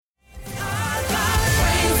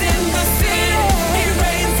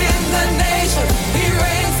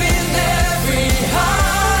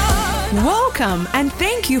Welcome and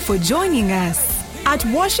thank you for joining us. At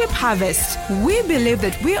Worship Harvest, we believe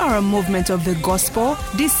that we are a movement of the gospel,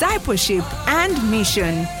 discipleship, and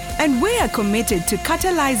mission. And we are committed to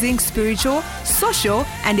catalyzing spiritual, social,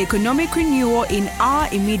 and economic renewal in our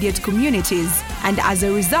immediate communities, and as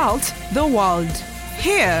a result, the world.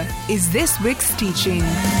 Here is this week's teaching.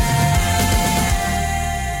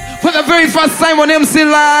 For the very first time on MC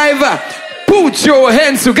Live, put your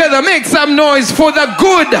hands together, make some noise for the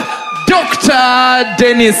good Dr.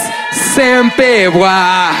 Dennis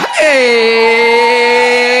Sempebwa. Hey!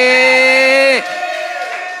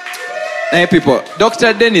 Hey people,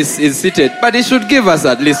 Dr. Dennis is seated, but he should give us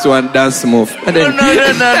at least one dance move. No.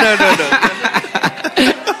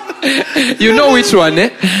 You know which one, eh?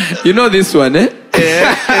 You know this one, eh?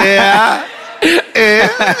 Yeah.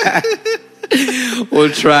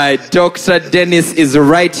 We'll try. Dr. Dennis is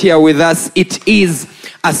right here with us. It is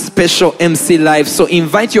a special MC Live. So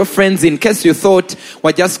invite your friends in case you thought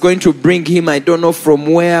we're just going to bring him, I don't know from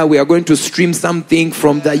where. We are going to stream something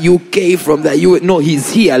from the UK, from the US. No,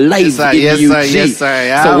 he's here live in UG. Yes, sir.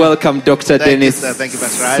 Yeah. So welcome, Dr. Dennis. Thank you,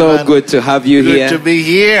 Pastor So Ivan. good to have you here. Good to be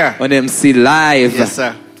here. On MC Live. Yes,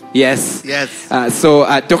 sir. Yes. So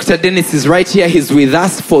Dr. Dennis is right here. He's with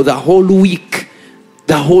us for the whole week.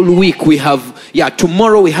 The whole week we have,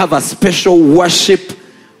 tomorrow we have a special worship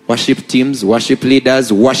teams, worship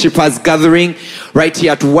leaders, worshipers gathering right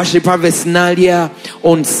here at Worship Harvest Nalia.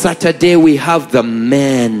 On Saturday we have the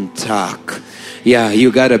Man Talk. Yeah,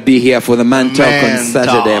 you gotta be here for the Man Talk on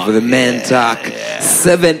Saturday, for the Man Talk.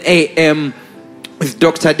 7 a.m. with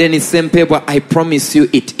Dr. Dennis Sempebwa. I promise you,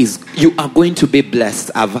 you are going to be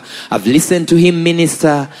blessed. I've listened to him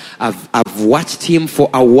minister. I've watched him for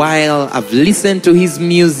a while. I've listened to his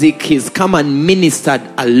music. He's come and ministered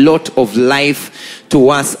a lot of life to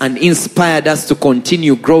us and inspired us to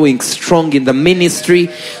continue growing strong in the ministry.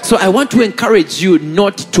 So I want to encourage you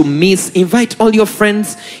not to miss. Invite all your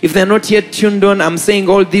friends. If they're not yet tuned on, I'm saying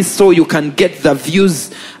all this so you can get the views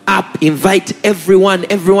up. Invite everyone.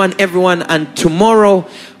 And tomorrow,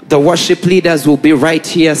 the worship leaders will be right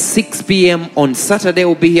here, 6 p.m. On Saturday,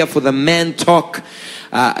 we'll be here for the Man Talk,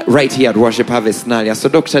 right here at Worship Harvest Nalia. So,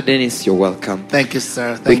 Dr. Dennis, you're welcome. thank you,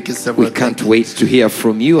 sir. Thank you so much. We can't wait to hear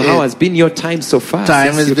from you. How has been your time so far?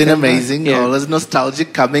 Time has been amazing. Always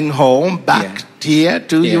nostalgic coming home, back here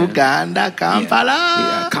to Uganda,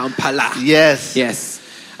 Kampala. Kampala. Yes.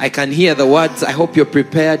 I can hear the words. I hope you're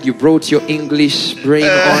prepared. You brought your English brain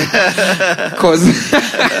on.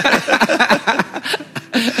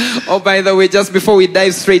 Oh, by the way, just before we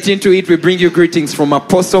dive straight into it, we bring you greetings from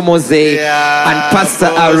Apostle Mose and Pastor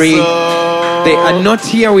Ari. They are not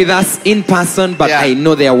here with us in person, but I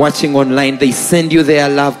know they are watching online. They send you their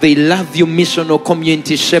love. They love you, missional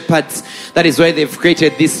community shepherds. That is why they've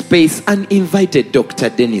created this space and invited Dr.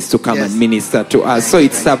 Dennis to come and minister to us. So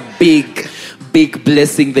it's a big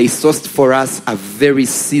blessing. They sourced for us a very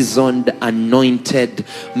seasoned, anointed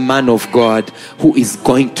man of God who is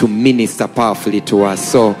going to minister powerfully to us.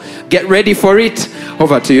 So get ready for it.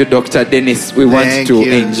 Over to you, Dr. Dennis. We want to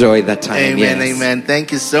enjoy the time. Amen.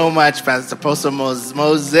 Thank you so much, Pastor Apostle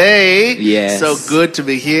Mose. Yes. So good to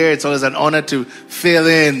be here. It's always an honor to fill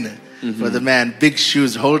in for the man. Big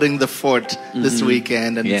shoes holding the fort this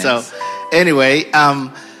weekend. And so anyway,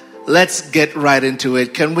 let's get right into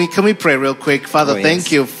it. Can we pray real quick? Father,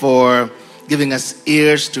 thank you for giving us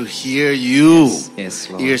ears to hear you. Yes,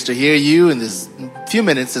 Lord. Ears to hear you in this few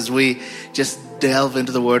minutes as we just delve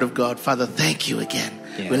into the Word of God. Father, thank you again.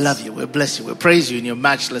 Yes. We love you. We bless you. We praise you in your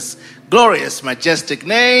matchless, glorious, majestic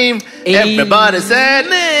name. Amen. Everybody said,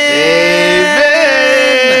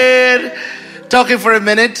 Amen. Talking for a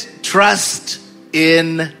minute. Trust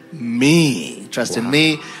in me. Trust in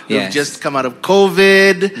me. We've just come out of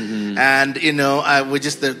COVID, and we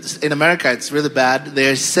just in America it's really bad.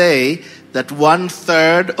 They say that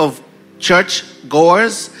 1/3 of church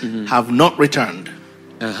goers have not returned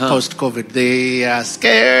post-COVID. They are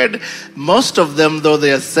scared. Most of them, though,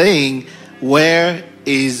 they are saying, "Where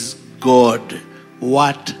is God?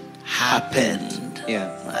 What happened?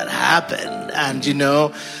 What happened?" And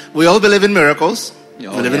we all believe in miracles. We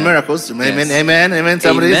live in miracles. Amen.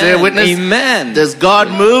 Somebody say a witness. Amen. Does God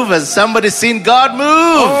move? Has somebody seen God move?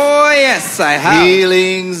 Oh, yes, I have.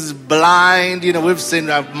 Healings, blind. We've seen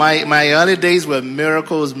my early days were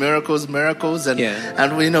miracles.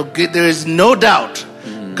 And we know there is no doubt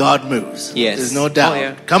God moves. Yes. There's no doubt. Oh,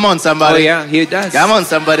 yeah. Come on, somebody. Oh, yeah, He does. Come on,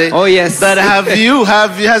 somebody. Oh, yes. But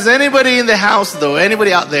has anybody in the house, though,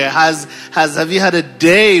 anybody out there, have you had a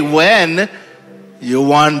day when you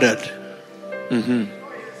wondered?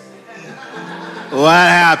 What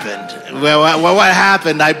happened? Well, what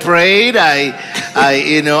happened? I prayed. I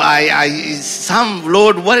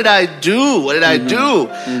Lord, what did I do? What did I do?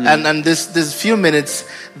 And this few minutes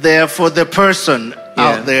there for the person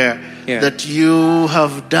out there that you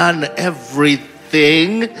have done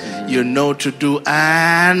everything you know to do,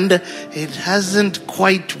 and it hasn't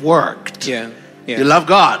quite worked. You love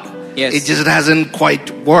God. Yes. It just hasn't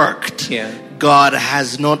quite worked. God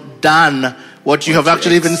has not done what you have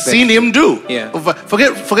actually even seen Him do.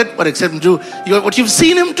 Forget what accept Him do. What you've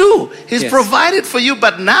seen Him do. He's provided for you,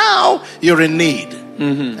 but now you're in need.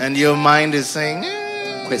 And your mind is saying,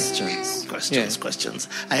 questions.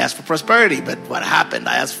 I asked for prosperity, but what happened?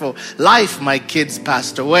 I asked for life. My kids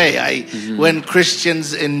passed away. When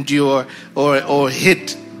Christians endure or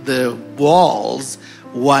hit the walls,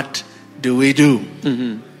 what do we do?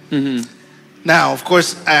 Now, of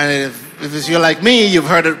course, if you're like me, you've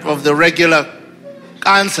heard of the regular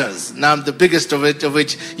answers. Now, the biggest of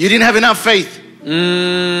which, you didn't have enough faith.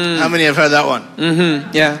 How many have heard that one? You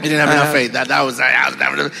didn't have enough faith. You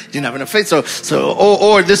didn't have enough faith. So,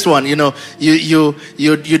 or this one, you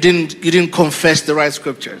didn't confess the right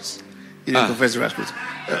scriptures. You didn't confess the right scriptures.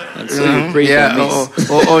 And so you pray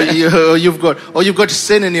you've got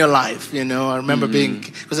sin in your life. I remember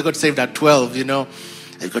because I got saved at 12.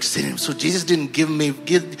 I got sin. So Jesus didn't give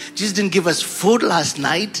us food last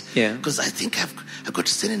night. Because I think I've got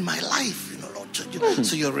sin in my life. Lord.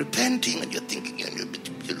 So you're repenting and you're thinking.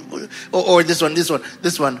 Or this one.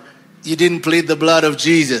 You didn't plead the blood of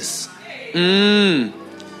Jesus.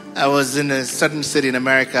 I was in a certain city in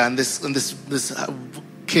America, and this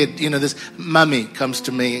kid, this mommy comes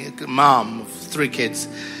to me, mom of 3 kids,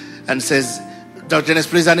 and says, Dr. Dennis,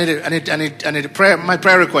 please, I need a prayer. My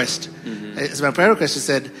prayer request. It's my prayer request. She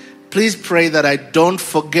said, please pray that I don't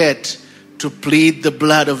forget to plead the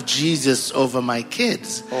blood of Jesus over my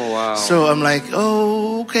kids. Oh, wow. So I'm like,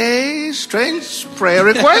 okay, strange prayer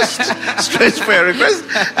request.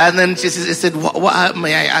 And then she said,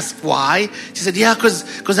 may I ask why? She said, yeah,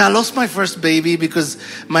 because I lost my first baby because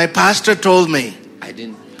my pastor told me. I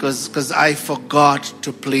didn't. Because I forgot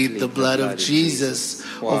to plead the blood of Jesus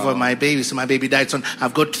over my baby. So my baby died. So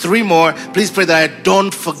I've got 3 more. Please pray that I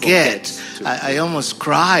don't forget. I almost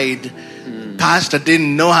cried. Pastor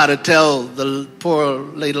didn't know how to tell the poor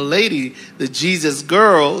little lady, the Jesus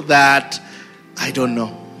girl, that I don't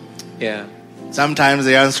know. Sometimes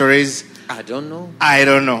the answer is, I don't know.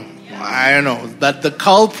 But the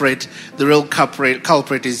real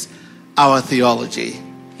culprit is our theology.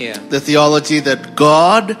 The theology that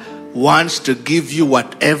God wants to give you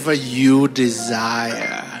whatever you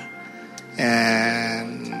desire.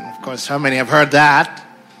 And of course, how many have heard that?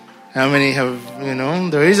 How many have,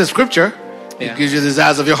 there is a scripture. It gives you the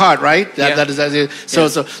desires of your heart, right? That desires. So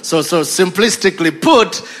simplistically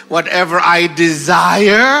put, whatever I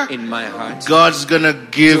desire in my heart, God's gonna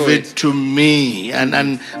give it to me.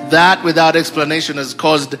 And that without explanation has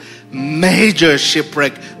caused major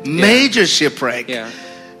shipwreck.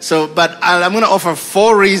 So, but I'm going to offer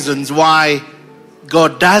 4 reasons why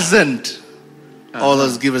God doesn't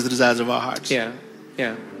always give us the desires of our hearts.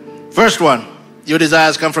 First one, your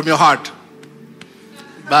desires come from your heart.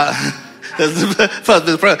 But Jeremiah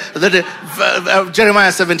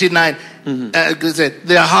 17:9 said,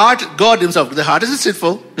 the heart, God Himself, the heart is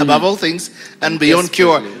deceitful above all things and beyond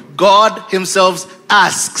cure. God Himself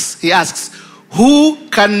asks, He asks, who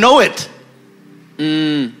can know it?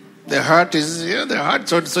 The heart is the heart.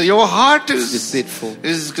 So your heart is deceitful.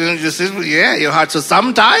 Your heart. So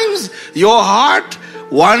sometimes your heart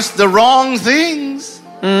wants the wrong things.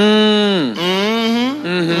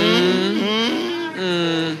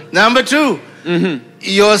 Number 2,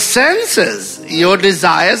 your senses, your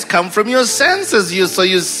desires come from your senses. So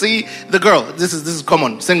you see the girl. This is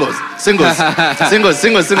common. Singles. Okay,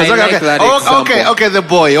 the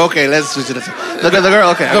boy. Okay, let's switch it. Look at the girl.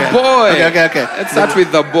 Okay, the boy. Okay. Let's start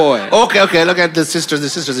with the boy. Okay. Look at the sisters. The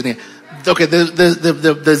sisters in here. Okay,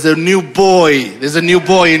 there's a new boy. There's a new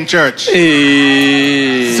boy in church.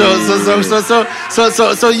 Hey. So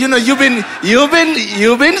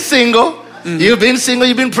you've been single. You've been single.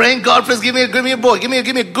 You've been praying, God, please give me a boy. Give me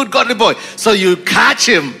a good godly boy. So you catch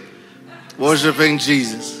him worshiping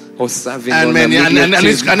Jesus. Or serving. And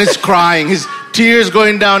he's crying. His tears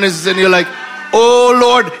going down. And you're like, oh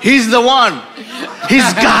Lord, he's the one.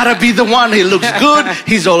 He's gotta be the one. He looks good.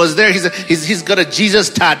 He's always there. He's got a Jesus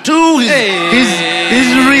tattoo. He's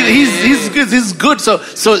good.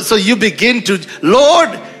 So you begin to,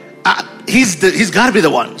 Lord, he's gotta be the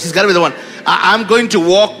one. He's gotta be the one. I'm going to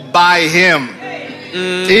walk by him.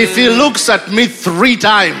 If he looks at me 3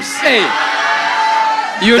 times.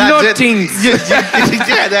 You know things.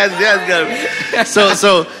 So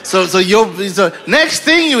next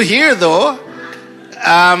thing you hear though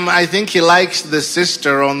I think he likes the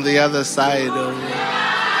sister on the other side of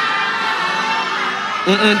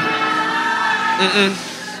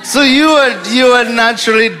So you are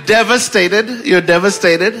naturally devastated. You're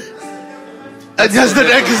devastated. Just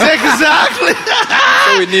exactly.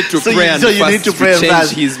 So we need to pray and fast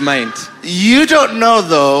to change his mind. You don't know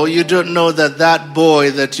though. You don't know that boy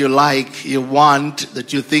that you like, you want,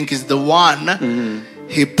 that you think is the one.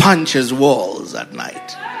 He punches walls at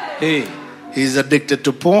night. Hey. He's addicted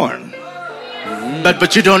to porn.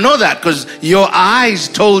 But you don't know that because your eyes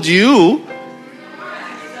told you.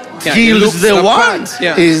 He's the one.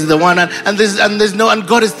 Yeah. He's the one, and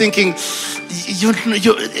God is thinking,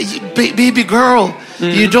 baby girl,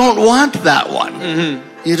 you don't want that one.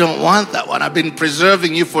 You don't want that one. I've been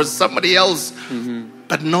preserving you for somebody else,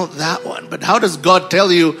 but not that one. But how does God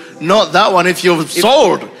tell you not that one if you're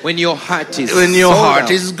sold? When your heart is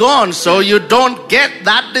is gone, so you don't get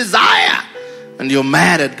that desire, and you're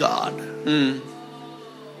mad at God.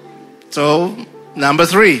 So, number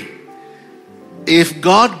 3. If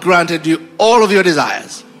God granted you all of your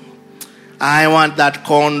desires, I want that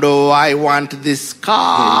condo, I want this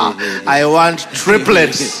car, I want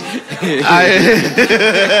triplets.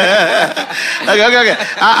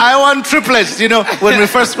 I want triplets. You know, when we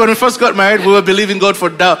first got married, we were believing God for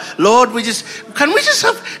doubt. Lord, can we just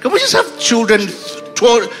have children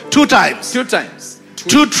 2 times? 2 times.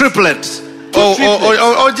 2 triplets.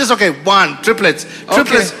 Or just one triplets.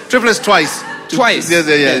 Triplets twice.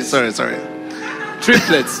 Yes. Sorry.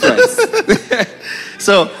 Triplets twice.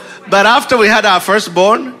 So, but after we had our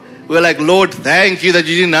firstborn, we were like, Lord, thank you that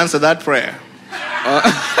you didn't answer that prayer.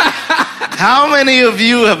 How many of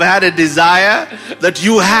you have had a desire that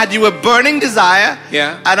you were burning desire,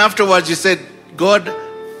 and afterwards you said, God,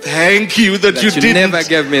 thank you that you didn't. Never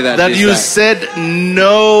gave me that desire. You said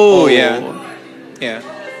no. Oh, yeah.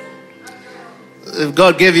 If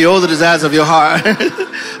God gave you all the desires of your heart.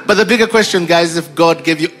 But the bigger question, guys, if God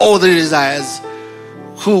gave you all the desires,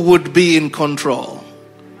 who would be in control?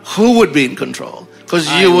 Who would be in control? Because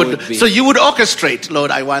you would. So you would orchestrate.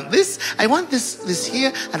 Lord, I want this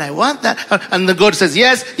here, and I want that. And the God says,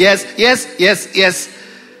 yes.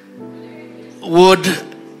 Who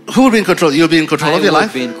would be in control? You'll be in control of your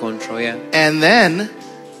life. I would be in control, yeah. And then,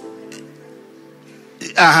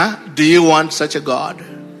 do you want such a God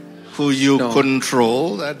who you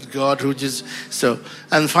control? That God who just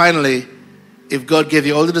and finally, if God gave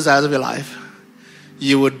you all the desires of your life,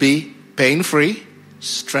 you would be pain-free,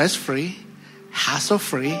 stress-free,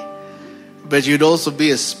 hassle-free, but you'd also be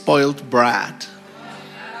a spoiled brat.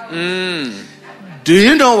 Do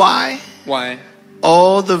you know why? Why?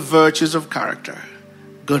 All the virtues of character,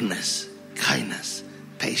 goodness, kindness,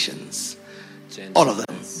 patience, all of them,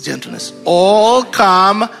 gentleness, all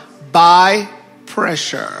come by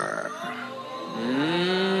pressure.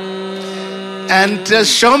 And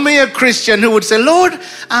show me a Christian who would say, Lord,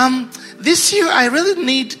 this year I really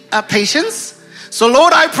need patience. So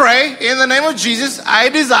Lord, I pray in the name of Jesus, I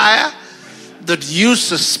desire that you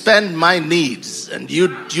suspend my needs and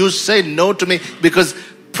you say no to me, because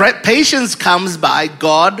patience comes by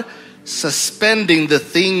God suspending the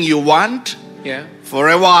thing you want for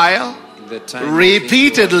a while,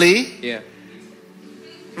 repeatedly.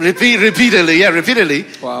 Repeatedly.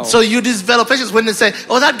 Wow. So you develop patience. When they say,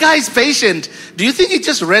 oh, that guy's patient, do you think he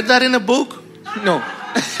just read that in a book? No.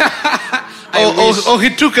 He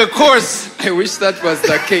took a course. I wish that was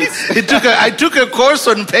the case. I took a course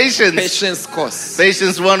on patience. Patience course.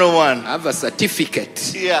 Patience 101. I have a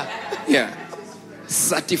certificate. Yeah.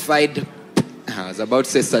 Certified. I was about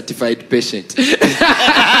to say certified patient.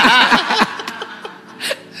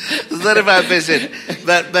 Certified patient.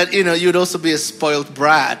 But you'd also be a spoiled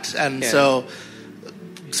brat. And so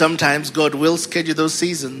sometimes God will schedule those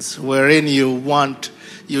seasons wherein you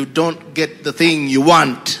don't get the thing you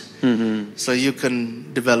want. So you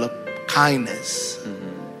can develop kindness,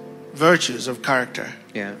 virtues of character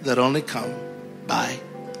that only come by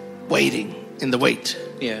waiting in the wait.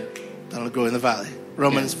 That'll grow in the valley.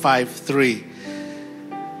 Romans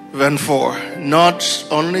 5:3-4. Not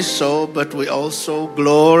only so, but we also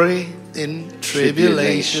glory in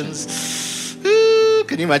tribulations.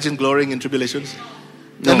 Can you imagine glorying in tribulations?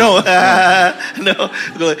 No.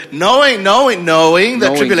 Knowing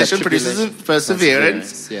that tribulation produces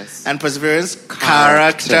perseverance. Yes. And perseverance,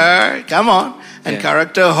 character. Come on. And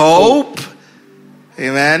character, hope.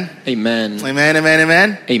 Amen.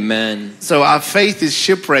 So our faith is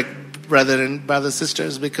shipwrecked, brothers,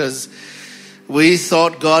 sisters, because we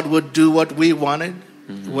thought God would do what we wanted,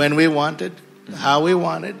 when we wanted, how we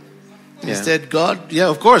wanted. He said, God, yeah,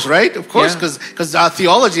 of course, right? Of course, because our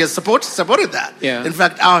theology has supported that. Yeah. In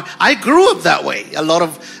fact, I grew up that way. A lot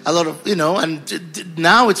of, and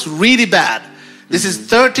now it's really bad. This is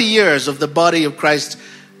 30 years of the body of Christ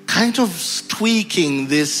kind of tweaking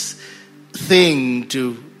this thing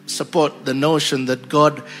to support the notion that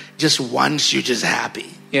God just wants you just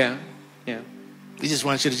happy. Yeah. He just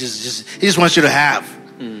wants you to he just wants you to have.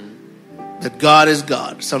 That God is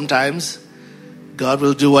God. Sometimes God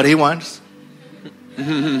will do what He wants.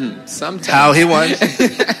 Sometimes. How He wants.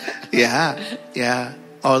 Yeah.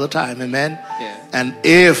 All the time. Amen. Yeah. And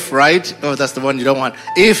if, right? Oh, that's the one you don't want.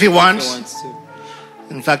 If He wants. He wants to.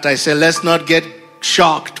 In fact, I say, let's not get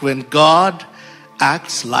shocked when God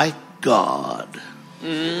acts like God.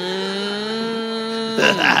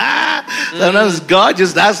 Sometimes God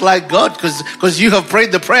just acts like God because you have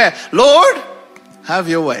prayed the prayer, Lord, have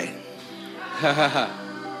your way.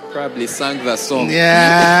 Probably sang the song.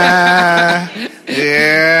 Yeah.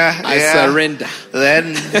 I surrender.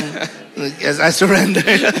 Then, yes, I surrender.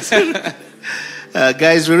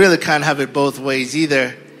 Guys, we really can't have it both ways.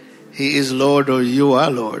 Either He is Lord or you are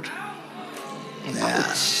Lord.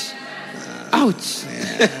 Yeah. Ouch.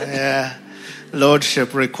 Yeah.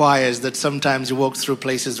 Lordship requires that sometimes you walk through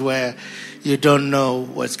places where you don't know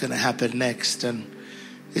what's going to happen next, and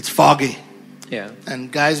it's foggy. Yeah. And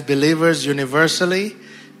guys, believers universally,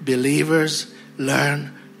 believers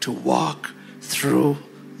learn to walk through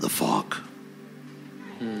the fog.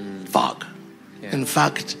 Fog. Yeah. In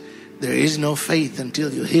fact, there is no faith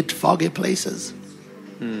until you hit foggy places.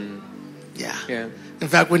 Yeah. In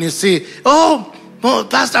fact, when you see,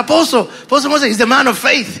 Pastor Apostle Moses is the man of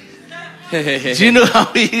faith. Do you know how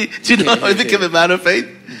he became a man of faith?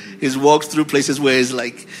 He's walked through places where it's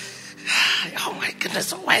like, oh my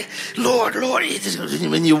goodness, Lord,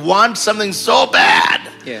 when you want something so bad,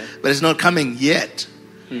 but it's not coming yet.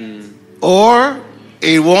 Or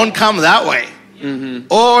it won't come that way.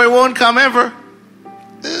 Or it won't come ever.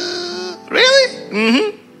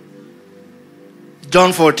 Really?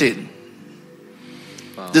 John 14.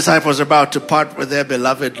 Wow. Disciples are about to part with their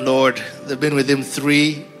beloved Lord. They've been with Him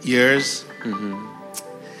 3 years.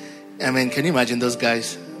 I mean, can you imagine those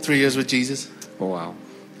guys? 3 years with Jesus. Oh, wow.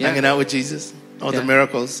 Hanging out with Jesus. All the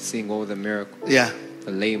miracles. Seeing all the miracles. Yeah.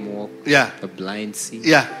 The lame walk. Yeah. The blind see.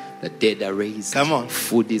 Yeah. The dead are raised. Come on.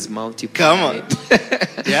 Food is multiplied. Come on.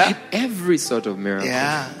 Yeah. Every sort of miracle.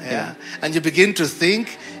 Yeah. And you begin to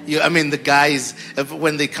think, the guys,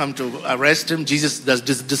 when they come to arrest Him, Jesus does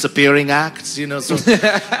disappearing acts, so.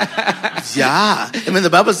 Yeah. The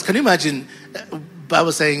Bible, can you imagine,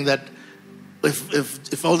 Bible saying that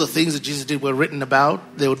if all the things that Jesus did were written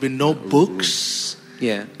about, there would be no books.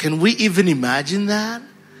 Yeah. Can we even imagine that?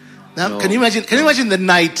 Now, no. Can you imagine the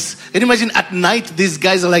nights? Can you imagine at night these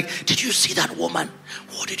guys are like, did you see that woman?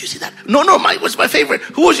 Oh, did you see that? No, what's my favorite?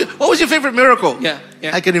 What was your favorite miracle? Yeah.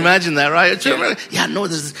 I can imagine that, right?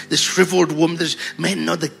 There's the shriveled woman.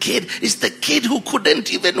 The kid. It's the kid who couldn't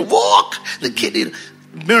even walk. The kid,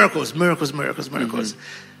 miracles.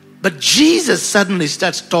 But Jesus suddenly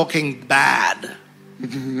starts talking bad.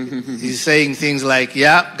 He's saying things like,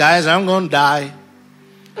 yeah, guys, I'm going to die.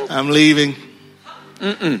 I'm leaving.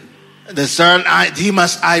 The Son,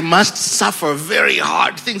 I must suffer very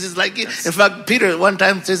hard things. It's like, in fact, Peter one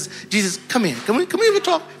time says, Jesus, come here. Can we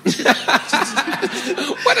talk?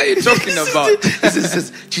 What are you talking about? He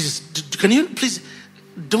says, Jesus, can you please,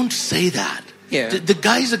 don't say that. Yeah. The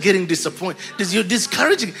guys are getting disappointed. You're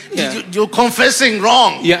discouraging. Yeah. You're confessing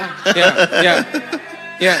wrong. Yeah.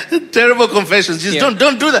 Terrible confessions. Just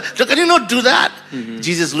don't do that. Can you not do that?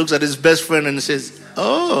 Jesus looks at his best friend and says,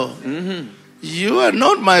 you are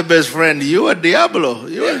not my best friend. You are Diablo.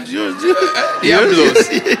 You're Diablo.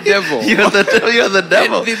 Devil. You're the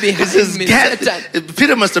devil. He says,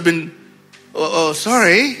 Peter must have been,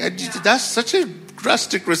 sorry. That's such a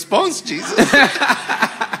drastic response, Jesus.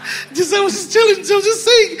 I was just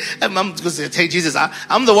saying. I'm going to say, hey, Jesus,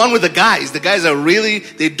 I'm the one with the guys. The guys are really,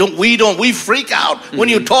 we freak out when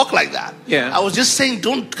you talk like that. Yeah. I was just saying,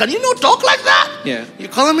 can you not talk like that? Yeah. You're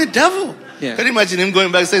calling me devil. Yeah. Can you imagine him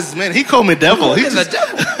going back and says, man, he called me devil. He's the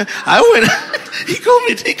devil. He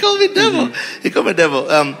called me devil. He called me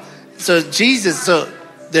devil. So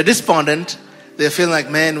they're despondent. They're feeling like,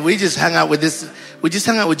 man, we just hung out with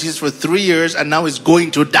Jesus for 3 years and now he's going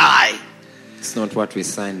to die. It's not what we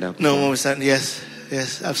signed up for. No, we signed. Yes,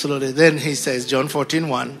 absolutely. Then he says, John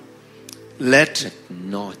 14:1, let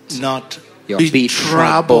not be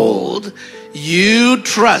troubled. You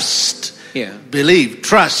trust. Yeah. Believe.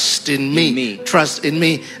 Trust in me. Trust in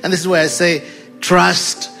me. And this is where I say,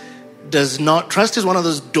 trust is one of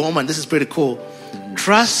those dormant. This is pretty cool.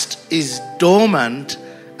 Trust is dormant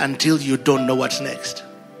until you don't know what's next.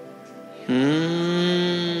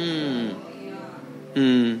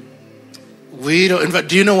 We don't. In fact,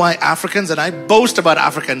 do you know why Africans, and I boast about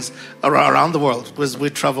Africans around the world because we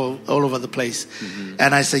travel all over the place,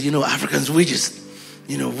 and I say, Africans, we just,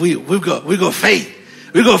 we go faith.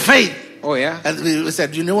 We go faith. Oh yeah. And we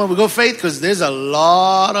said, you know what? We go faith because there's a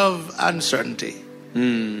lot of uncertainty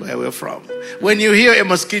where we're from. When you hear a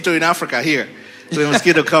mosquito in Africa, here, when a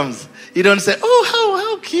mosquito comes, you don't say, "Oh,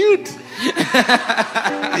 how cute."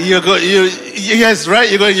 Yes,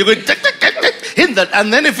 right. You go hit that,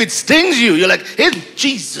 and then if it stings you, you're like, "Hey,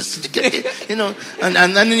 Jesus,"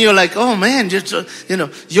 and then you're like, "Oh man,"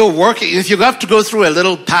 you're working. If you have to go through a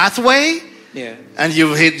little pathway, and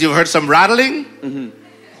you've heard some rattling,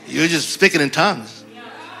 you're just speaking in tongues.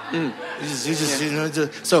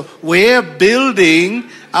 So we're building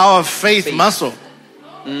our faith muscle.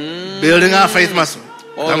 Building our faith muscle.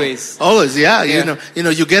 Always, yeah.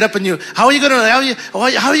 You get up and how are you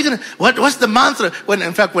gonna, what's the mantra? When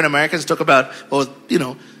Americans talk about,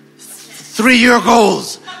 3-year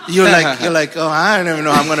goals, you're like, oh, I don't even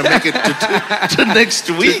know how I'm gonna make it to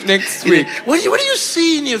next week. What do you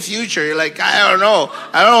see in your future? You're like, I don't know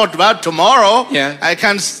about tomorrow. Yeah. I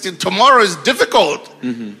can't. Tomorrow is difficult.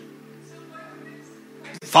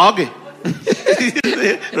 Foggy.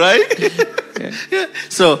 Right? Yeah.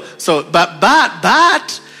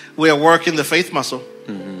 But we're working the faith muscle.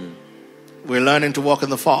 We're learning to walk in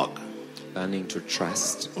the fog. Learning to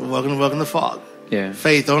trust. Walk in the fog. Yeah.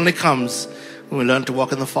 Faith only comes when we learn to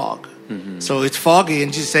walk in the fog. So it's foggy,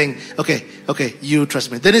 and she's saying, okay, you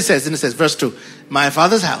trust me. Then it says, verse 2, my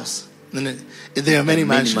Father's house. There are many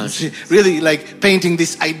mansions. Really like painting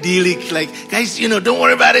this idyllic, like, guys, don't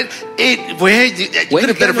worry about it. Where you get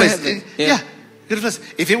a better place.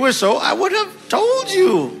 If it were so, I would have told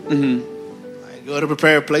you. I go to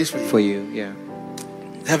prepare a place for you.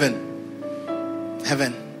 Heaven.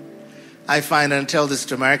 I find, and tell this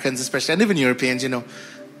to Americans especially, and even Europeans,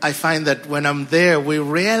 I find that when I'm there, we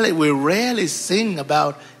rarely sing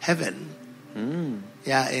about heaven.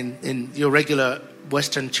 Yeah, in your regular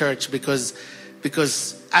Western church, because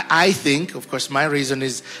I think, of course, my reason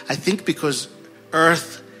is, I think because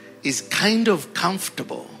earth is kind of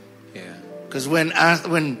comfortable. Because when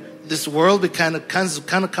this world becomes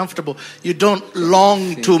kind of comfortable, you don't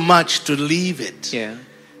long too much to leave it.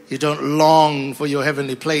 You don't long for your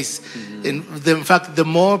heavenly place. In fact, the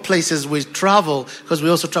more places we travel, because we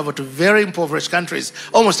also travel to very impoverished countries,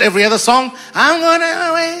 almost every other song,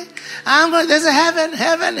 there's a heaven.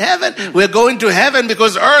 We're going to heaven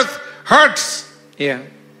because earth hurts.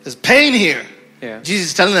 There's pain here. Jesus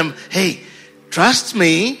is telling them, hey, trust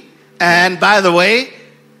me, and by the way,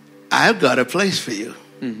 I've got a place for you.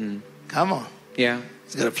 Come on.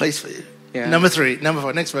 He's got a place for you. Number 4,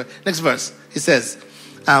 next verse. He says,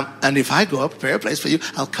 and if I go up, prepare a place for you,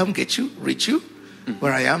 I'll come get you, reach you,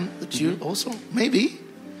 where I am, that you also, maybe.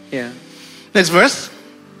 Next verse.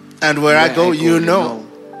 And where I go, you know.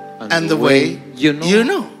 And the way, you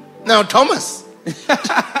know. Now, Thomas.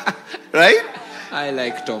 Right? I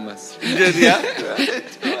like Thomas.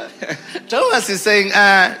 Thomas is saying,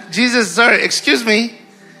 Jesus, sorry, excuse me,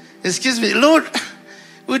 Lord,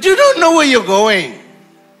 we do not know where you're going.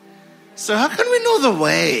 So how can we know the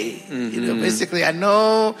way? Basically, I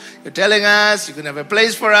know you're telling us you can have a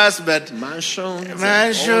place for us, but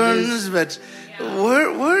mansions, but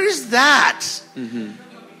where is that?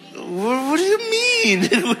 What do you mean?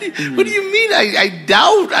 What do you mean? I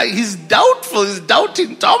doubt. He's doubtful. He's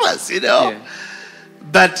doubting Thomas,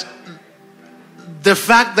 But the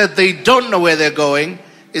fact that they don't know where they're going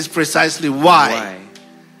is precisely why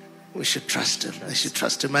we should trust him. They should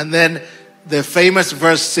trust him. And then the famous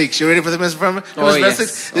verse 6. You ready for the famous verse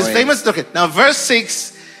 6? This famous. Okay. Now verse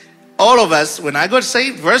 6. All of us, when I got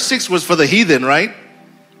saved, verse 6 was for the heathen, right?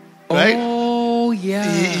 Right? Oh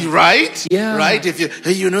yeah. Right? Yeah. Right? If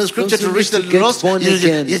you know the scripture to reach the lost,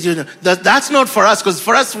 yes, that's not for us, because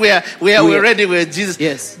for us we're ready with Jesus.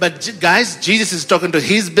 Yes. But guys, Jesus is talking to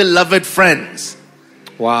his beloved friends.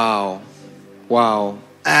 Wow.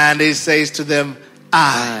 And he says to them,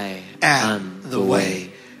 I am the way.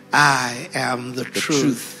 I am the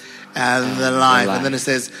truth and the life. And then it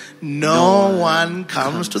says, no one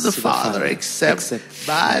comes to the Father except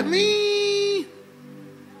by me.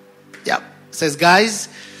 Yep. It says, guys,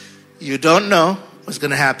 you don't know what's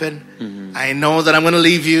going to happen. I know that I'm going to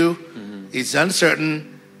leave you. It's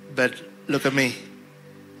uncertain, but look at me.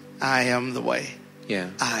 I am the way.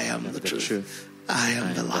 I am the truth. I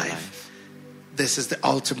am the life. This is the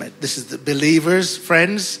ultimate. This is the believers,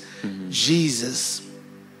 friends. Jesus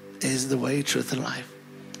is the way, truth, and life.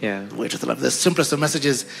 Yeah. The way to the love. The simplest of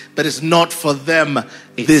messages, but it's not for them.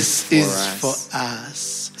 This is for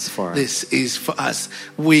us. It's for us. This is for us.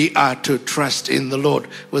 We are to trust in the Lord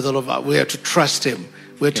with all of our. We are to trust Him.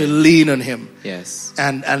 We're to lean on Him. Yes.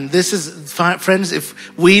 And this is, friends, if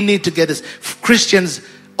we need to get this, Christians,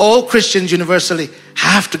 all Christians universally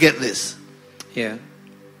have to get this. Yeah.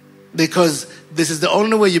 Because this is the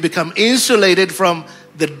only way you become insulated from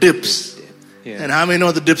the dips. Yeah. And how many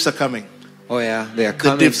know the dips are coming? Oh yeah, they are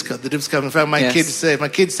coming. The dips coming. In fact, my kids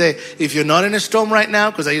say, if you're not in a storm right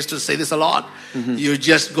now, because I used to say this a lot, you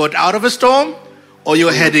just got out of a storm or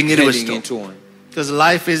you're heading into a storm. Because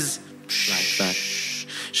life is like that.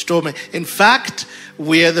 Stormy. In fact,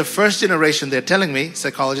 we are the first generation, they're telling me,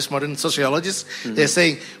 psychologists, modern sociologists, they're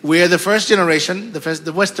saying we are the first generation, most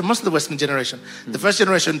of the Western generation, the first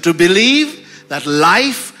generation to believe that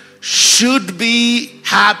life should be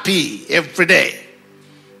happy every day.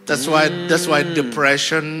 That's why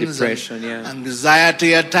depression,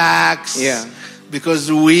 anxiety attacks. Yeah.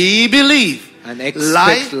 Because we believe and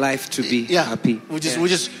expect life to be happy. We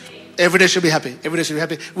just every day should be happy. Every day should be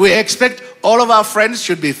happy. We expect all of our friends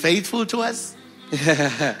should be faithful to us.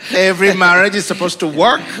 Every marriage is supposed to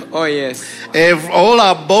work. Oh yes. All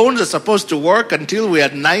our bones are supposed to work until we are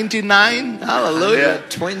 99. Hallelujah.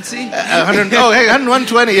 120.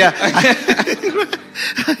 120. Yeah.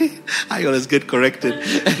 I always get corrected.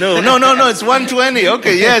 No. It's 120.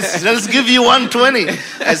 Okay, yes. Let's give you 120.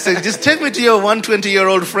 I said, just take me to your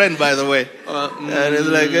 120-year-old friend, by the way. And it's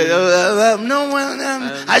like,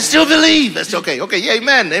 I still believe. That's okay. Okay, yeah,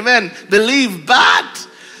 amen. Believe, but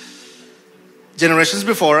generations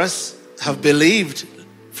before us have believed,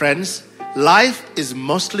 friends, life is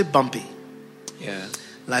mostly bumpy. Yeah.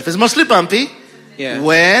 Life is mostly bumpy. Yeah.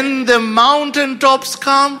 When the mountaintops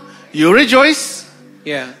come, you rejoice.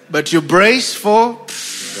 Yeah. But you brace for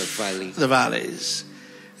the valleys.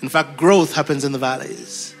 In fact, growth happens in the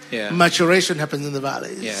valleys. Yeah. Maturation happens in the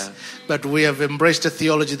valleys. Yeah. But we have embraced a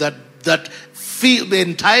theology that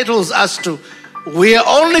entitles us to, we are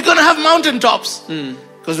only going to have mountaintops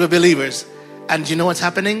because we're believers. And you know what's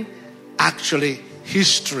happening? Actually,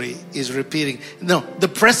 history is repeating. No, the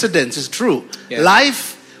precedence is true. Yeah.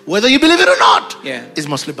 Life, whether you believe it or not, yeah, is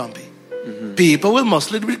mostly bumpy. People will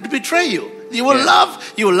mostly betray you. You will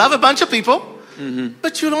love a bunch of people,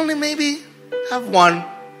 but you'll only maybe have one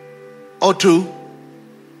or two.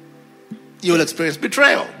 You will experience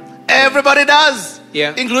betrayal. Everybody does,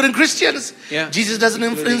 including Christians. Yeah. Jesus doesn't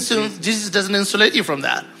insulate you from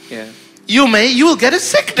that. Yeah. You will get a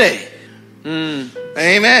sick day.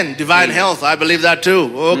 Amen. Divine health, I believe that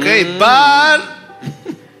too. Okay, but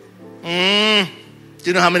do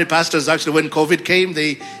you know how many pastors actually, when COVID came,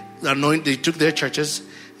 they took their churches,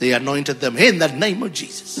 they anointed them in the name of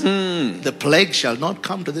Jesus. The plague shall not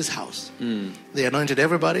come to this house. They anointed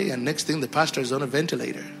everybody, and next thing the pastor is on a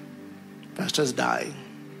ventilator. Pastor's dying.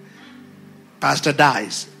 Pastor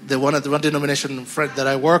dies. The one denomination friend that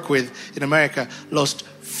I work with in America lost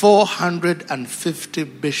 450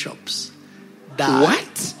 bishops. Died.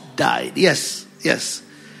 What? Died. Yes.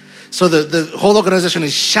 So the whole organization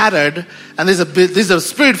is shattered, and these are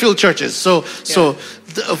spirit-filled churches. So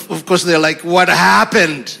of course they're like, what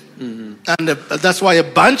happened? And that's why a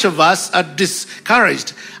bunch of us are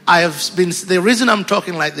discouraged. The reason I'm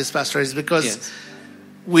talking like this, Pastor, is because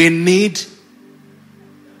we need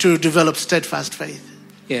to develop steadfast faith.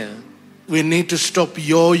 Yeah. We need to stop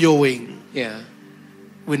yo-yoing. Yeah.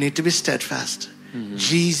 We need to be steadfast.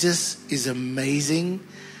 Jesus is amazing.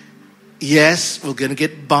 Yes, we're going to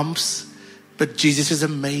get bumps, but Jesus is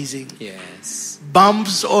amazing. Yes.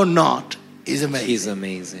 Bumps or not, He's amazing. He's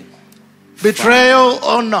amazing. Betrayal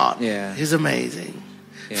or not, He's amazing.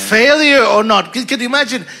 Yeah. Failure or not. Can you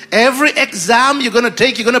imagine every exam you're going to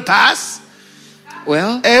take, you're going to pass?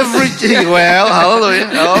 Well, hallelujah.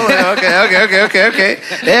 Okay.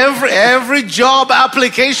 Every job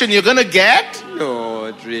application you're going to get?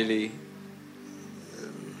 Lord, really?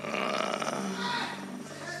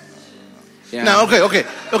 Yeah. Now, okay,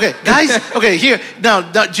 guys. Okay, here now.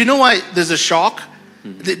 Do you know why there's a shock?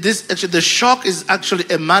 The shock is actually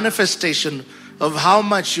a manifestation of how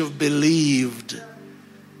much you've believed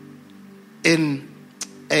in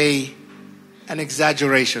an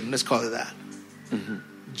exaggeration. Let's call it that.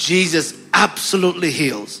 Jesus absolutely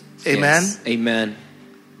heals. Amen. Yes. Amen.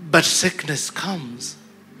 But sickness comes.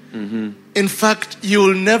 In fact, you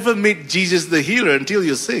will never meet Jesus the healer until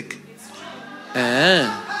you're sick.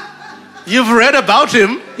 You've read about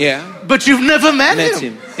him, but you've never met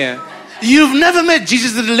him. Yeah. You've never met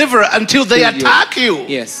Jesus the deliverer until they attack you.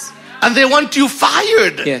 Yes. And they want you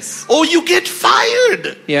fired. Yes. Or you get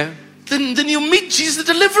fired. Yeah. then you meet Jesus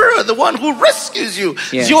the deliverer, the one who rescues you.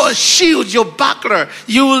 Yes. Your shield, your buckler.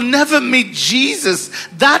 You will never meet Jesus.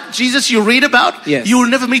 That Jesus you read about, Yes. you will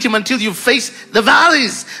never meet him until you face the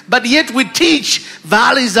valleys. But yet we teach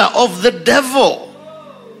valleys are of the devil.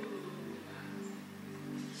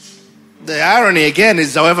 The irony again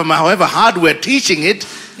is however hard we're teaching it,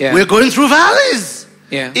 we're going through valleys.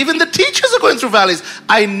 Yeah. Even the teachers are going through valleys.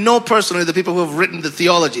 I know personally the people who have written the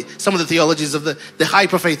theology, some of the theologies of the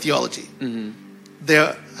hyper-faith theology. They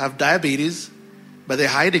have diabetes, but they're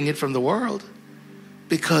hiding it from the world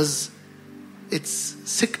because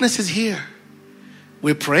sickness is here.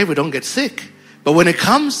 We pray we don't get sick, but when it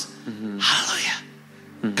comes,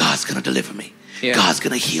 hallelujah, God's going to deliver me. Yeah. God's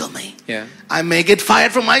going to heal me. Yeah. I may get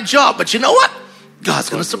fired from my job, but you know what? God's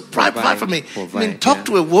going to provide for me. Talk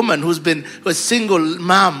to a woman who's a single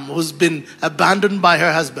mom who's been abandoned by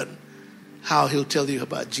her husband. How he'll tell you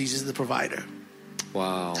about Jesus the provider.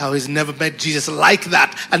 Wow. How he's never met Jesus like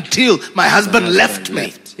that until my husband left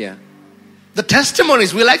me. Yeah. The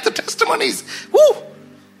testimonies, we like the testimonies. Woo!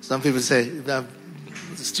 Some people say, the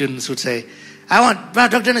students would say,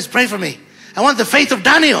 Dr. Dennis, pray for me. I want the faith of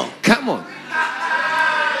Daniel. Come on.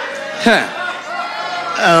 Huh.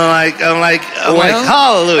 I'm like,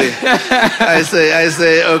 hallelujah. I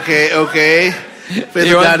say, okay.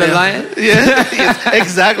 You want the lion? Yeah, yes,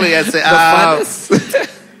 exactly. I say,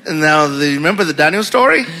 now, remember the Daniel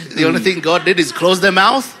story? The only thing God did is close their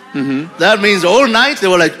mouth. That means all night they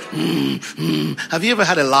were like, Have you ever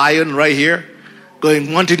had a lion right here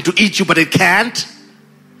wanting to eat you, but it can't?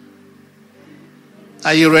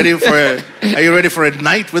 Are you ready for a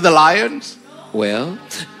night with the lions? Well,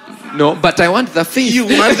 no, but I want the faith. You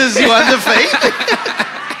want the faith?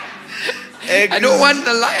 I don't want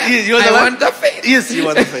the lion. I want the faith. Yes, you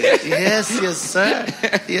want the faith. Yes,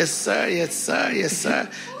 sir. Yes, sir.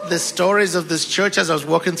 The stories of this church, as I was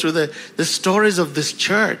walking through the stories of this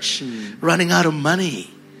church running out of money.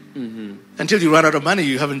 Until you run out of money,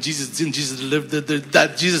 you haven't seen Jesus live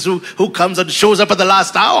that Jesus who comes and shows up at the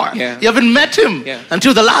last hour. Yeah. You haven't met him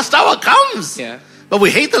until the last hour comes. Yeah. But we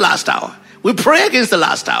hate the last hour. We pray against the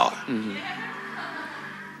last hour.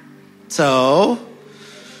 So,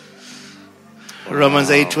 Romans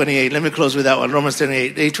 8:28. Let me close with that one. Romans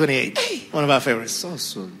 8:28. One of our favorites. So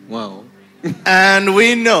soon. Wow. And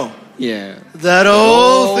we know Yeah. that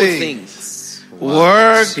all things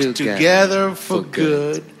work together for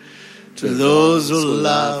good to those who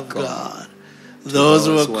love God, those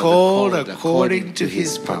who are called according to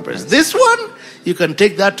his purpose. This one, you can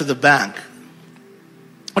take that to the bank.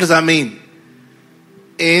 What does that mean?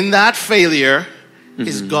 In that failure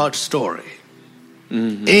is God's story.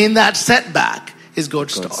 In that setback is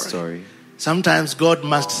God's story. Sometimes God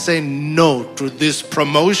must say no to this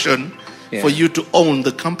promotion for you to own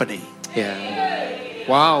the company. Yeah.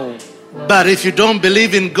 Wow. But if you don't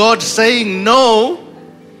believe in God saying no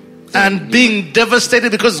and being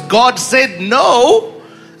devastated because God said no,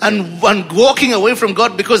 and walking away from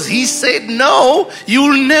God because he said no,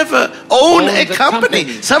 you'll never own a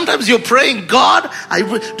company. Sometimes you're praying, God,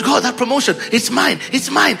 that promotion, it's mine.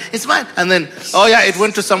 And then, it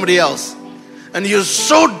went to somebody else. And you're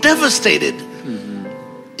so devastated.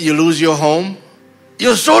 You lose your home.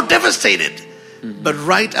 You're so devastated. But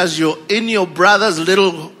right as you're in your brother's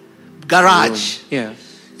little garage,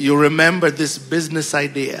 you remember this business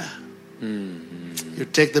idea. You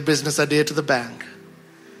take the business idea to the bank.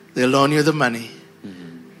 They loan you the money.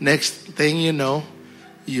 Next thing you know,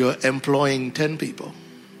 you're employing 10 people.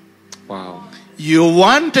 Wow. You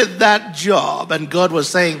wanted that job, and God was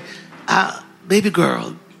saying, baby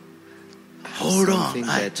girl, hold on.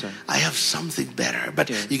 I have something better. But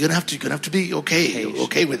you're gonna have to be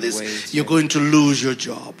okay with this. You're going to lose your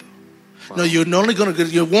job. Wow. No, you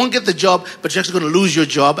won't get the job, but you're actually going to lose your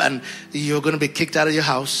job, and you're going to be kicked out of your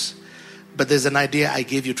house. But there's an idea I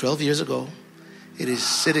gave you 12 years ago. It is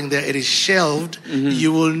sitting there. It is shelved.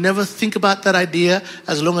 You will never think about that idea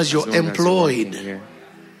as long as you're employed.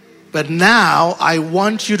 But now I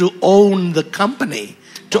want you to own the company.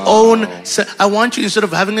 I want you, instead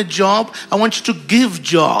of having a job, I want you to give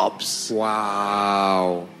jobs.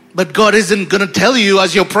 Wow. But God isn't going to tell you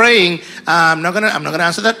as you're praying, I'm not going to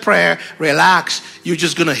answer that prayer. Relax. You're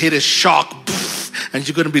just going to hit a shock. And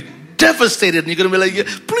you're going to be devastated. And you're going to be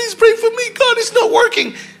like, please pray for me. God, it's not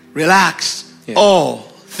working. Relax. All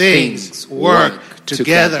things work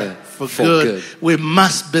together for good. We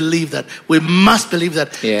must believe that.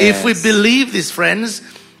 Yes. If we believe this, friends,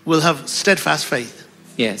 we'll have steadfast faith.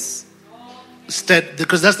 Yes.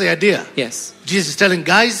 Because that's the idea. Yes. Jesus is telling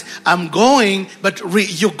guys, I'm going, but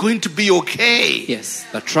you're going to be okay. Yes.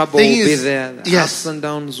 The trouble will be there. The ups and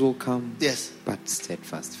downs will come. Yes. But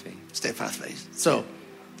steadfast faith. Steadfast faith. So,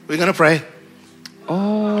 we're going to pray.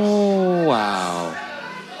 Oh, wow.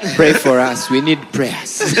 Pray for us. We need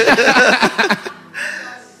prayers.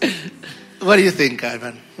 What do you think,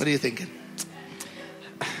 Ivan? What are you thinking?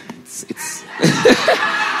 It's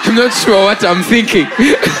I'm not sure what I'm thinking.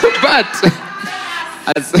 But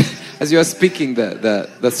as you are speaking,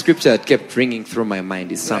 the scripture that kept ringing through my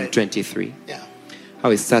mind is Psalm 23. Yeah. How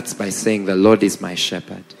it starts by saying, the Lord is my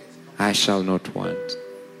shepherd. I shall not want.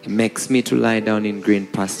 He makes me to lie down in green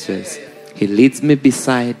pastures. He leads me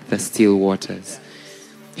beside the still waters.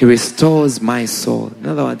 He restores my soul. In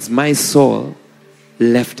other words, my soul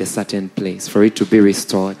left a certain place for it to be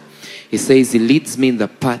restored. He says he leads me in the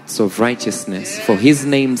paths of righteousness for his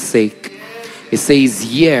name's sake. He says,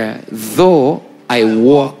 yea, though I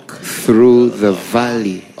walk through the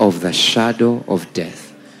valley of the shadow of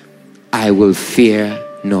death, I will fear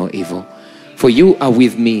no evil. For you are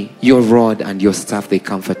with me, your rod and your staff, they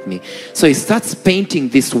comfort me. So he starts painting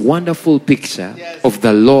this wonderful picture of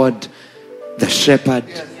the Lord, the shepherd,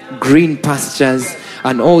 green pastures,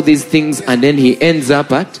 and all these things. And then he ends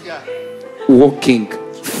up at walking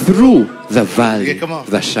through the valley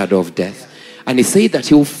of the shadow of death. And he said that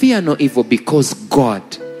he will fear no evil because God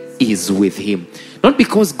is with him. Not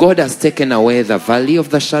because God has taken away the valley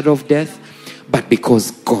of the shadow of death, but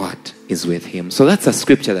because God is with him. So that's a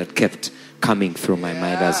scripture that kept coming through my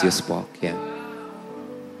mind as you spoke. Yeah.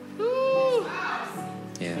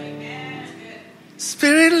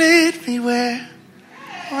 Spirit, lead me where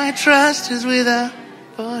my trust is without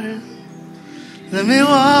borders. Let me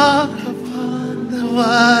walk upon the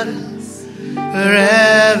waters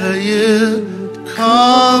wherever you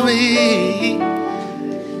call me.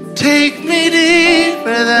 Take me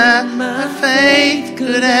deeper than my faith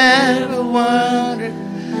could ever wander,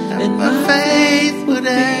 and my faith would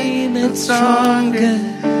be made stronger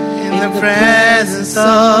in the presence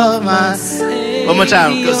of my Savior. One more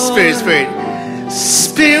time, go Spirit, Spirit.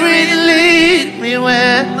 Spirit, lead me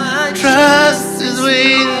where my trust is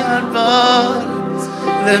without borders.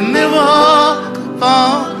 Let me walk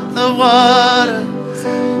upon the waters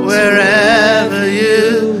wherever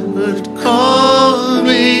you would call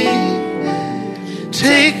me.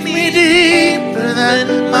 Take me deeper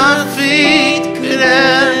than my feet could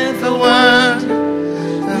ever wander.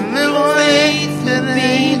 Let me faith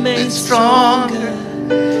be made stronger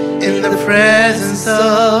in the presence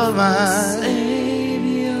of my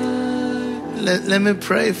Savior. Let me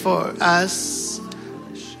pray for us.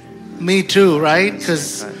 Me too, right?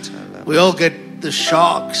 Because we all get the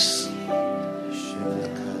shocks.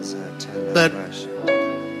 But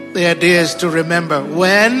the idea is to remember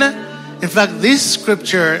when, in fact, this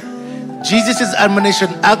scripture, Jesus' admonition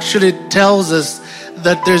actually tells us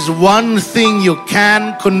that there's one thing you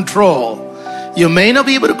can control. You may not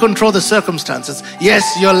be able to control the circumstances.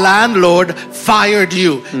 Yes, your landlord fired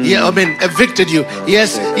you. Yeah, evicted you.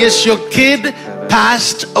 Yes, your kid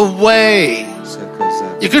passed away.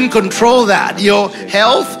 You couldn't control that. Your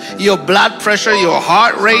health, your blood pressure, your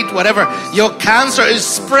heart rate, whatever. Your cancer is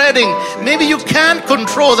spreading. Maybe you can't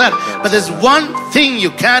control that. But there's one thing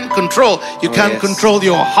you can control. You can control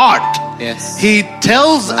your heart. Yes. He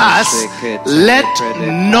tells us, let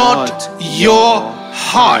not your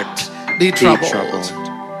heart be troubled.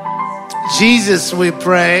 Jesus, we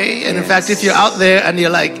pray. And in fact, if you're out there and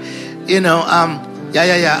you're like,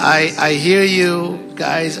 I hear you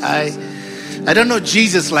guys. I don't know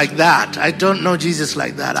Jesus like that. I don't know Jesus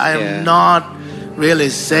like that. I am not really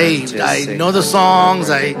saved. I know the songs.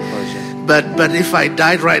 But if I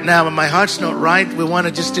died right now and my heart's not right, we want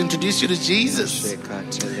to just introduce you to Jesus.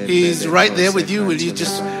 He's right there with you. Will you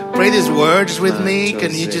just pray these words with me?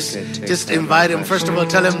 Can you just invite him? First of all,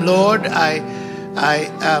 tell him, Lord, I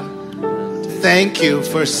thank you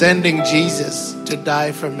for sending Jesus to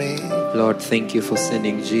die for me. Lord, thank you for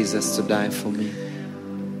sending Jesus to die for me.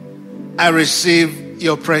 I receive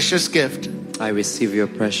your precious gift. I receive your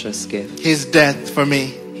precious gift. His death for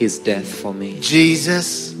me. His death for me.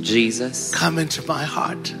 Jesus, come into my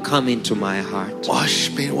heart. Come into my heart.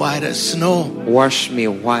 Wash me white as snow. Wash me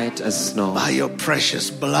white as snow. By your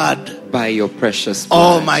precious blood. By your precious blood.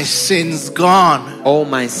 All my sins gone. All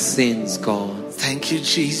my sins gone. Thank you,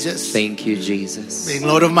 Jesus. Thank you, Jesus. Being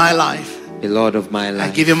Lord of my life. The Lord of my life.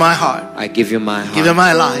 I give you my heart. I give you my heart. I give you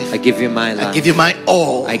my life. I give you my life. I give you my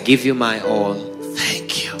all. I give you my all.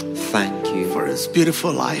 Thank you. Thank you. For this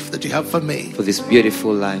beautiful life that you have for me. For this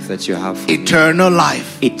beautiful life that you have for Eternal me.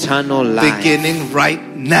 Life. Eternal life. Beginning right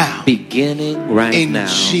now. Beginning right now. In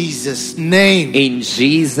Jesus' name. In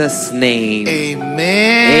Jesus' name. Amen.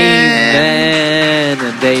 Amen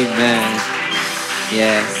and amen.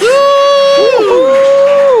 Yes. Woo!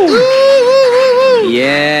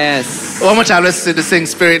 Yes. One more time, let's sing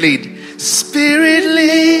Spirit Lead. Spirit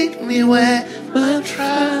lead me where my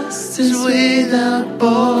trust is without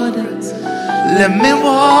borders. Let me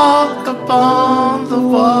walk upon the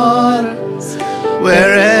waters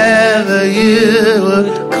wherever you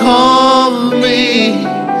would call me.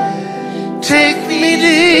 Take me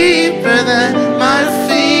deeper than my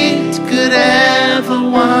feet could ever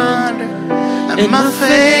wander, and my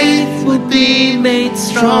faith would be made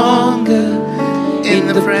stronger in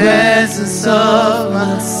the presence of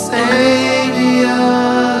my Savior.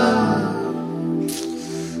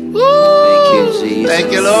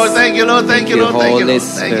 Thank you, Lord. Thank you, Lord. Thank you, Lord. Thank you, Lord.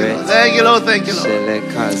 Thank you, Lord. Thank you, Lord. Thank you, Lord.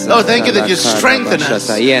 Lord, thank you that you strengthen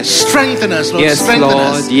us. Yes. Strengthen us, Lord. Yes, Strengthen Lord.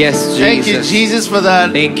 us. Yes, Jesus. Thank you, Jesus, for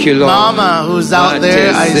that. Thank you, Lord. Mama who's out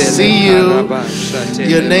there. I see you.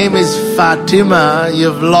 Your name is Fatima.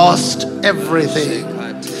 You've lost everything.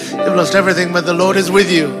 You've lost everything, but the Lord is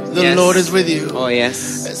with you. The Lord is with you. Oh, yes.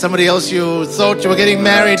 Somebody else, you thought you were getting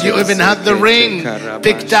married. You even had the ring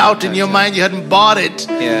picked out in your mind. You hadn't bought it.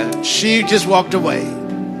 Yeah. She just walked away,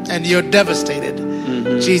 and you're devastated.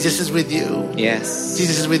 Jesus is with you. Yes.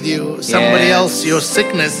 Jesus is with you. Somebody else, your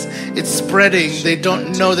sickness, it's spreading. They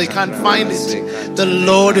don't know. They can't find it. The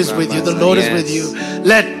Lord is with you. The Lord is with you.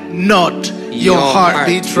 Let not your heart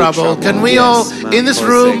be troubled. Can we all, in this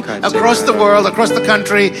room, across the world, across the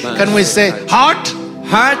country, can we say, heart?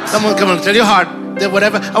 Heart. Come on, tell your heart.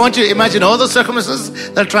 Whatever. I want you to imagine all those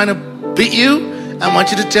circumstances that are trying to beat you. I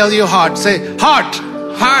want you to tell your heart. Say, heart.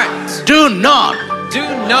 Heart. Do not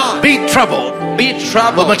be troubled. Be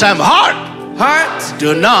troubled. One more time. Heart. Heart.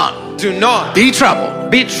 Do not be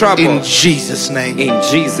troubled. Be troubled. In Jesus' name. In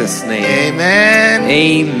Jesus' name. Amen.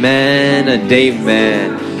 Amen and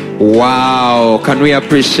amen. Wow. Can we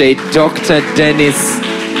appreciate Dr. Dennis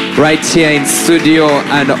right here in studio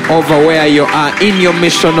and over where you are in your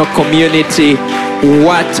missional community?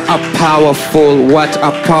 What a powerful,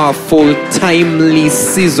 timely,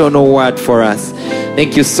 seasonal word for us.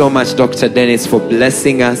 Thank you so much, Dr. Dennis, for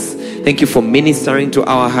blessing us. Thank you for ministering to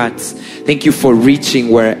our hearts. Thank you for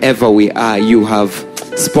reaching wherever we are. You have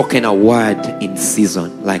spoken a word in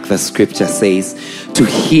season, like the scripture says, to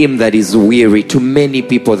him that is weary, to many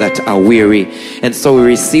people that are weary. And so we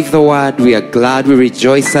receive the word. We are glad. We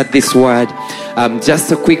rejoice at this word.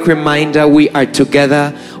 Just a quick reminder, we are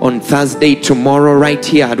together on Thursday tomorrow right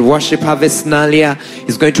here at Worship Harvest. Nalia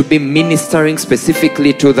is going to be ministering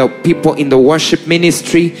specifically to the people in the worship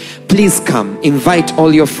ministry. Please come, invite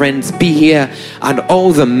all your friends, be here, and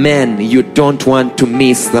all the men you don't want to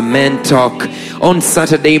miss the men talk on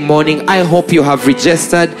Saturday morning. I hope you have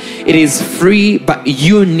registered. It is free, but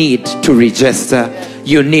you need to register.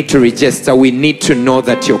 You need to register. We need to know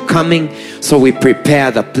that you're coming, so we prepare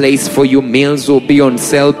the place for you. Meals will be on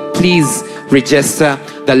sale. Please register.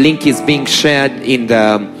 The link is being shared in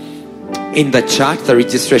the chat. The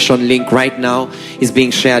registration link right now is being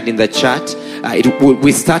shared in the chat.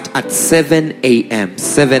 We start at 7 a.m.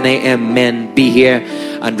 7 a.m. Men, be here.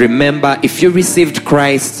 And remember, if you received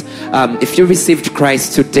Christ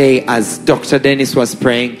today, as Dr. Dennis was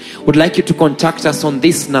praying, would like you to contact us on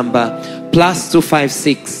this number,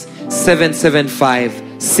 +256 775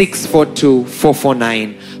 642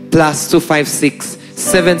 449, +256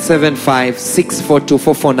 775 642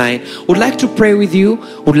 449. Would like to pray with you,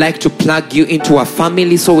 would like to plug you into a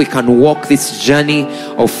family so we can walk this journey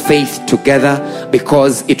of faith together,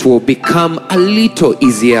 because it will become a little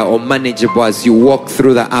easier or manageable as you walk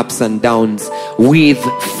through the ups and downs with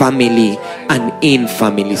family and in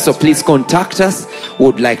family. So please contact us.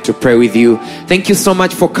 Would like to pray with you. Thank you so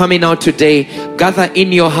much for coming out today. Gather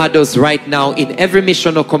in your huddles right now in every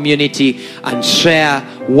missional community and share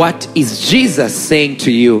what is Jesus saying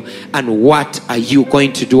to you and what are you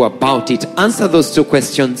going to do about it. Answer those two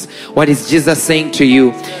questions. What is Jesus saying to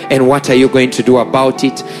you and what are you going to do about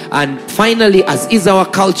it? And finally, as is our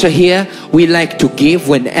culture here, we like to give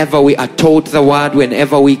whenever we are taught the word,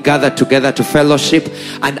 whenever we gather together to fellowship.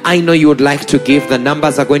 And I know you would like to give. The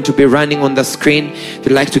numbers are going to be running on the screen. If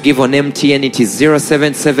you'd like to give on MTN, it is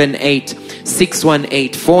 0778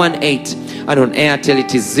 618 418. And on Airtel,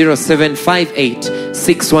 it is 0758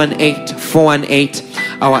 618 418.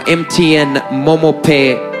 Our MTN Momo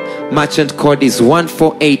Pay merchant code is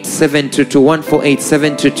 148722,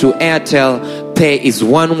 148722. Airtel Pay is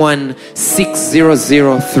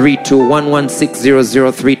 116032,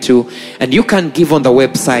 116032. And you can give on the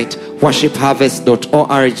website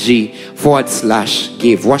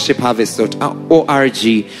worshipharvest.org/give,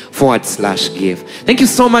 worshipharvest.org/give. Thank you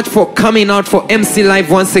so much for coming out for MC Live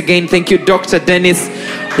once again. Thank you, Dr. Dennis.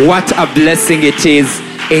 What a blessing it is.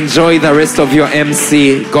 Enjoy the rest of your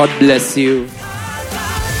MC. God bless you.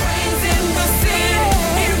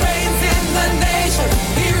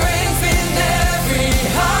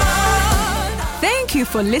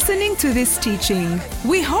 for listening to this teaching.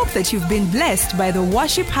 We hope that you've been blessed by the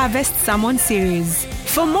Worship Harvest Sermon Series.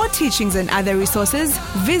 For more teachings and other resources,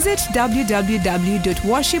 visit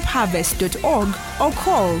www.worshipharvest.org or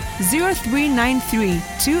call 0393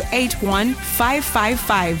 281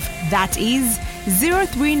 555. That is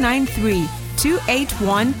 0393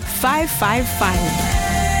 281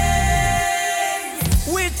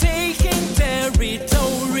 555. We're taking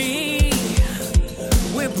territory.